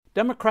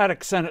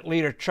Democratic Senate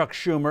leader Chuck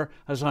Schumer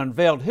has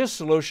unveiled his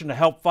solution to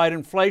help fight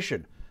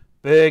inflation: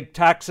 big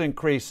tax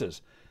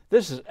increases.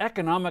 This is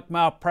economic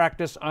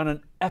malpractice on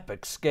an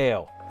epic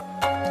scale.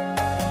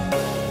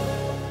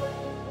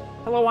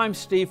 Hello, I'm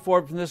Steve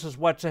Forbes, and this is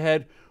What's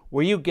Ahead,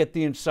 where you get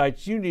the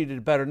insights you need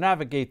to better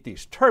navigate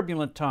these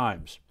turbulent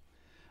times.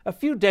 A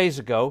few days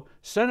ago,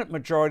 Senate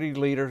Majority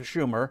Leader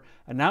Schumer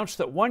announced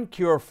that one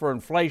cure for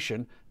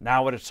inflation,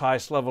 now at its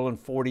highest level in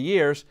 40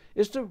 years,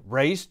 is to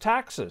raise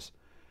taxes.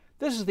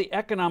 This is the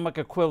economic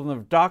equivalent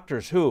of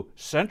doctors who,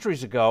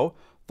 centuries ago,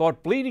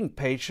 thought bleeding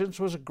patients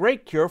was a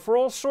great cure for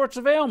all sorts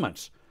of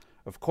ailments.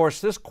 Of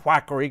course, this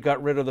quackery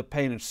got rid of the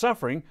pain and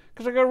suffering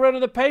because it got rid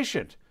of the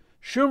patient.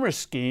 Schumer's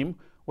scheme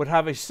would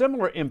have a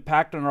similar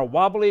impact on our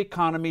wobbly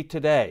economy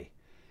today.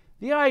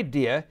 The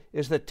idea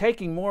is that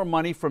taking more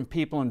money from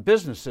people and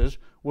businesses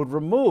would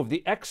remove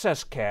the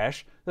excess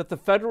cash that the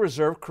Federal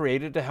Reserve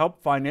created to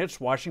help finance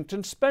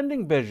Washington's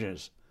spending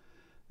budgets.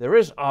 There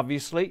is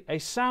obviously a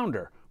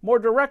sounder, more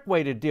direct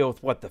way to deal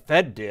with what the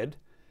Fed did,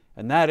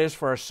 and that is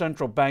for our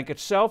central bank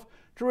itself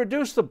to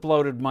reduce the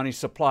bloated money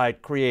supply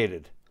it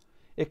created.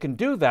 It can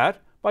do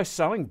that by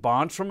selling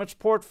bonds from its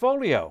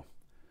portfolio.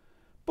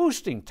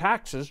 Boosting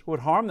taxes would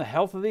harm the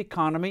health of the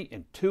economy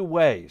in two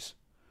ways.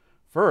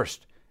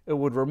 First, it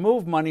would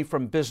remove money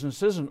from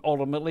businesses and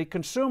ultimately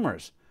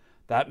consumers.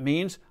 That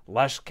means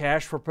less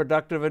cash for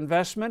productive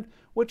investment,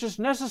 which is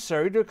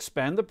necessary to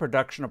expand the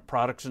production of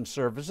products and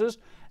services,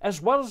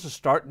 as well as to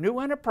start new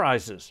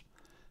enterprises.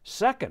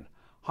 Second,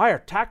 higher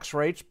tax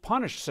rates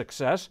punish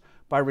success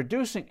by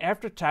reducing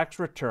after-tax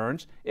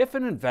returns if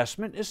an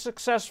investment is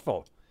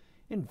successful.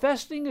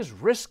 Investing is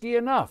risky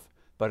enough,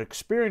 but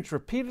experience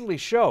repeatedly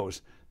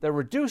shows that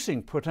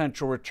reducing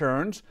potential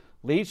returns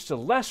leads to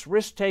less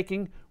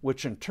risk-taking,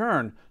 which in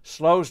turn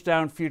slows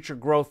down future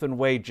growth and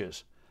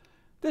wages.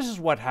 This is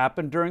what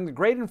happened during the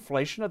great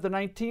inflation of the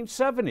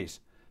 1970s.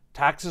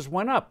 Taxes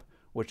went up,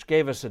 which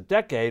gave us a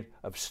decade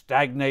of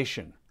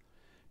stagnation.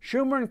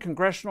 Schumer and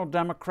congressional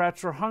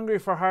Democrats were hungry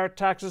for higher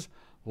taxes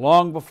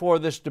long before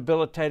this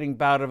debilitating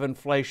bout of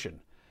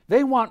inflation.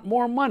 They want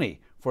more money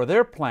for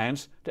their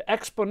plans to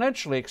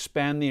exponentially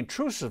expand the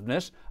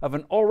intrusiveness of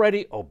an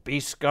already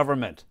obese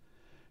government.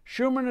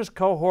 Schumer and his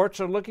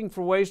cohorts are looking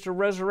for ways to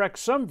resurrect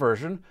some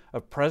version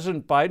of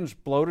President Biden's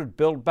bloated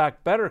Build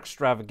Back Better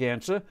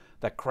extravaganza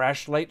that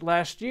crashed late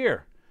last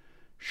year.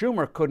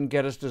 Schumer couldn't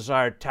get his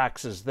desired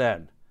taxes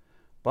then,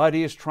 but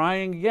he is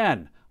trying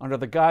again under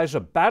the guise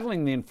of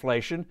battling the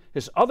inflation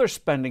his other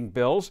spending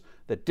bills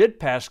that did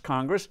pass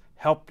Congress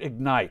helped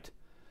ignite.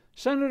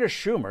 Senator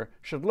Schumer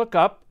should look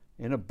up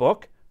in a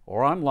book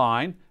or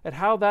online at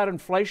how that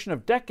inflation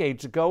of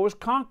decades ago was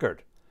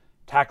conquered.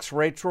 Tax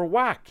rates were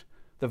whacked,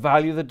 the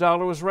value of the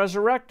dollar was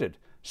resurrected,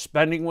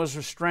 spending was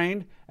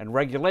restrained, and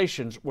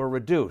regulations were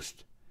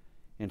reduced.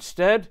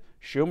 Instead,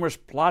 Schumer's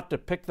plot to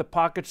pick the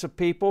pockets of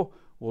people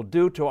will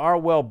do to our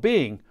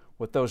well-being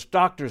what those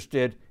doctors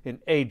did in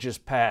ages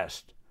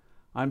past.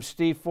 I'm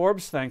Steve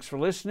Forbes. Thanks for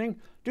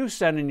listening. Do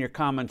send in your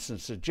comments and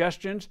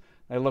suggestions.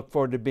 I look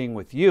forward to being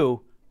with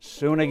you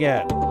soon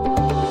again.